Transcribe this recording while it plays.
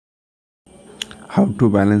How to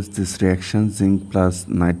balance this reaction zinc plus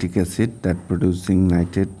nitric acid that produce zinc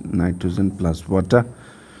nitrate nitrogen plus water.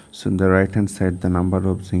 So in the right hand side the number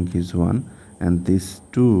of zinc is 1 and this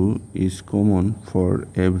 2 is common for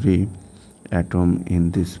every atom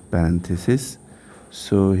in this parenthesis.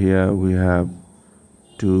 So here we have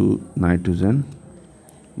 2 nitrogen,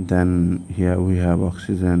 then here we have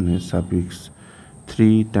oxygen is suffix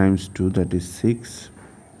 3 times 2, that is 6.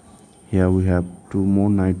 Here we have 2 more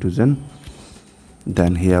nitrogen,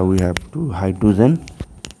 then here we have 2 hydrogen,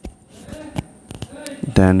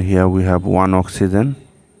 then here we have 1 oxygen.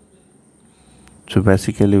 So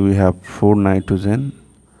basically we have 4 nitrogen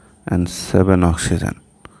and 7 oxygen.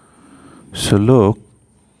 So look,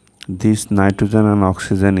 this nitrogen and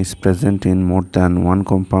oxygen is present in more than one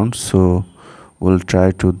compound, so we'll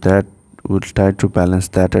try to balance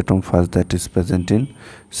that atom first that is present in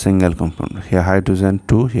single compound. Here hydrogen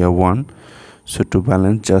 2, here 1. So to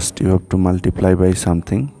balance, just you have to multiply by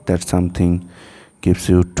something, that something gives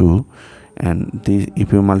you 2, and this,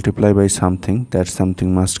 if you multiply by something, that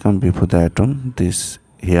something must come before the atom. This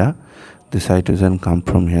here, this hydrogen come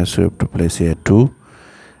from here, so you have to place here 2,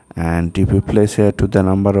 and if you place here 2, the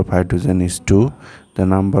number of hydrogen is 2, the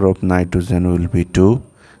number of nitrogen will be 2,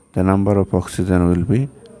 the number of oxygen will be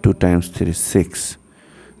 2 times 3, 6.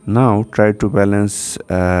 Now try to balance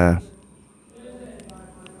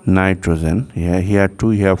nitrogen. Here 2,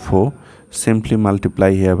 here 4. Simply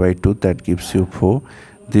multiply here by 2, that gives you 4.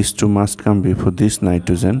 These 2 must come before this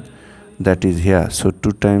nitrogen, that is here. So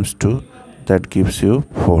 2 times 2, that gives you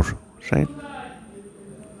 4, right?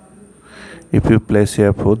 If you place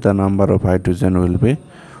here 4, the number of hydrogen will be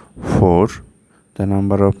 4, the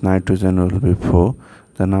number of nitrogen will be 4,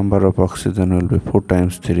 the number of oxygen will be 4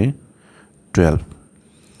 times 3, 12.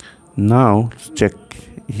 Now check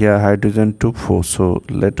here, hydrogen 2, 4. So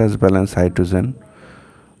let us balance hydrogen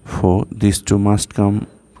 4. These 2 must come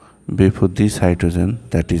before this hydrogen,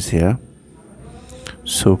 that is here.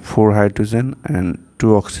 So 4 hydrogen and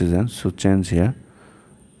 2 oxygen, so change here.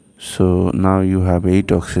 So now you have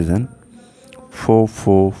 8 oxygen. 4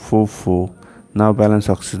 4 4 4. Now balance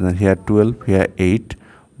oxygen. Here 12, here 8,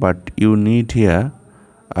 but you need here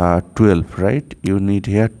 12, right? You need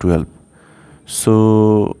here 12.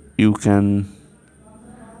 So you can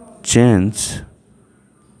change.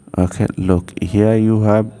 Okay, look, here you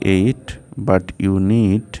have 8, but you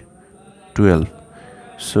need 12.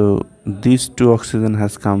 So these 2 oxygen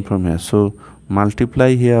has come from here, so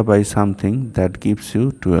multiply here by something that gives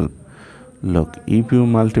you 12. Look, if you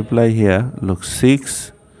multiply here, look,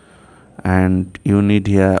 6, and you need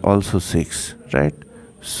here also 6, right?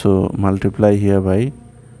 So multiply here by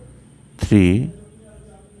 3,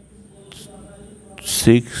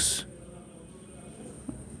 6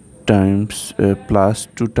 times plus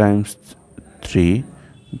 2 times 3,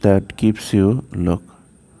 that gives you, look,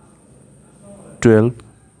 12.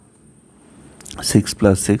 6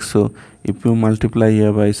 plus 6. So if you multiply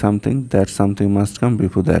here by something, that something must come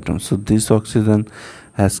before the atom. So this oxygen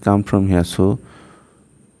has come from here, so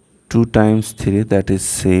 2 times 3, that is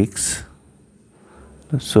 6.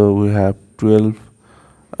 So we have 12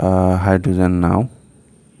 hydrogen now,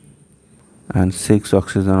 and 6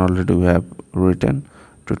 oxygen already we have written.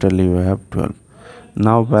 Totally we have 12.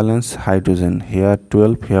 Now balance hydrogen. Here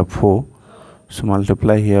 12, here 4. So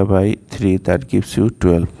multiply here by 3, that gives you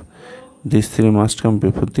 12. These 3 must come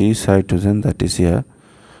before this hydrogen, that is here.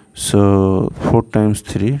 So 4 times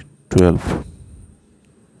 3, 12.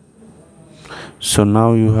 So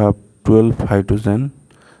now you have 12 hydrogen,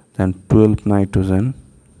 then 12 nitrogen,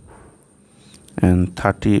 and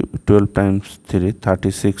 12 times 3,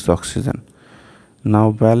 36 oxygen.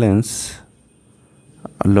 Now balance.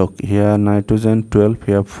 Look, here nitrogen 12,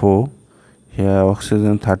 here 4, here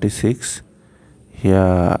oxygen 36,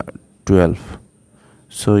 here 12.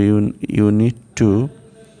 So you need to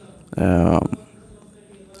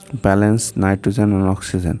balance nitrogen and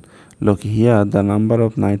oxygen. Look, here the number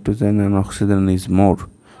of nitrogen and oxygen is more,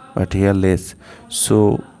 but here less.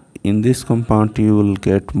 So in this compound you will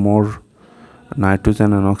get more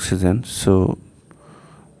nitrogen and oxygen, so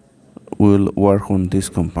we will work on this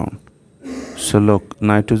compound. So look,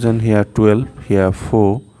 nitrogen here 12, here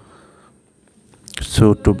 4.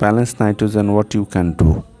 So to balance nitrogen, what you can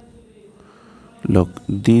do? Look,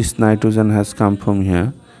 this nitrogen has come from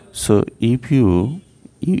here, so if you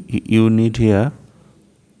need here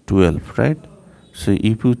 12, right? So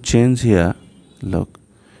if you change here, look,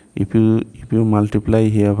 if you multiply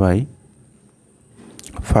here by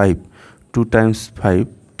 5, 2 times 5,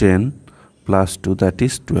 10, plus 2, that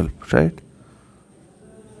is 12, right?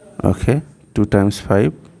 Okay, 2 times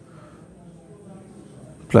 5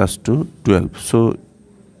 plus 2, 12. So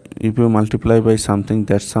if you multiply by something,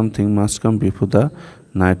 that something must come before the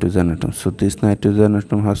nitrogen atom. So this nitrogen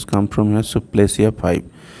atom has come from here, so place here 5.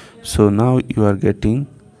 So now you are getting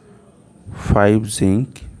 5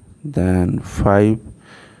 zinc, then 5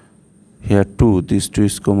 here 2, this 2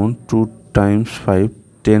 is common, 2 times 5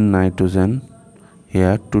 10 nitrogen,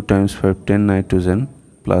 here 2 times 5 10 nitrogen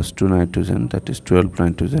plus 2 nitrogen, that is 12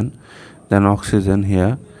 nitrogen. Then oxygen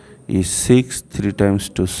here is 6, 3 times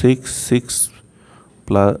 2 6, 6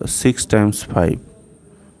 plus 6 times 5,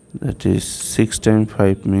 that is 6 times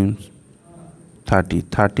 5 means 30,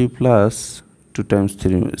 30 plus 2 times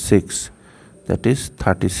 3 6, that is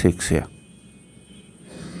 36 here.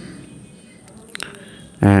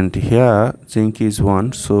 And here zinc is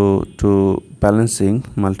 1, so to balance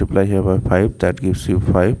zinc multiply here by 5, that gives you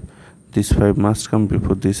 5. This 5 must come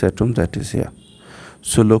before this atom, that is here.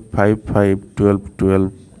 So look, 5 5 12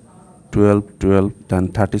 12 12 12, then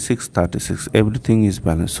 36 36, everything is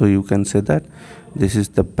balanced. So you can say that this is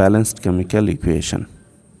the balanced chemical equation.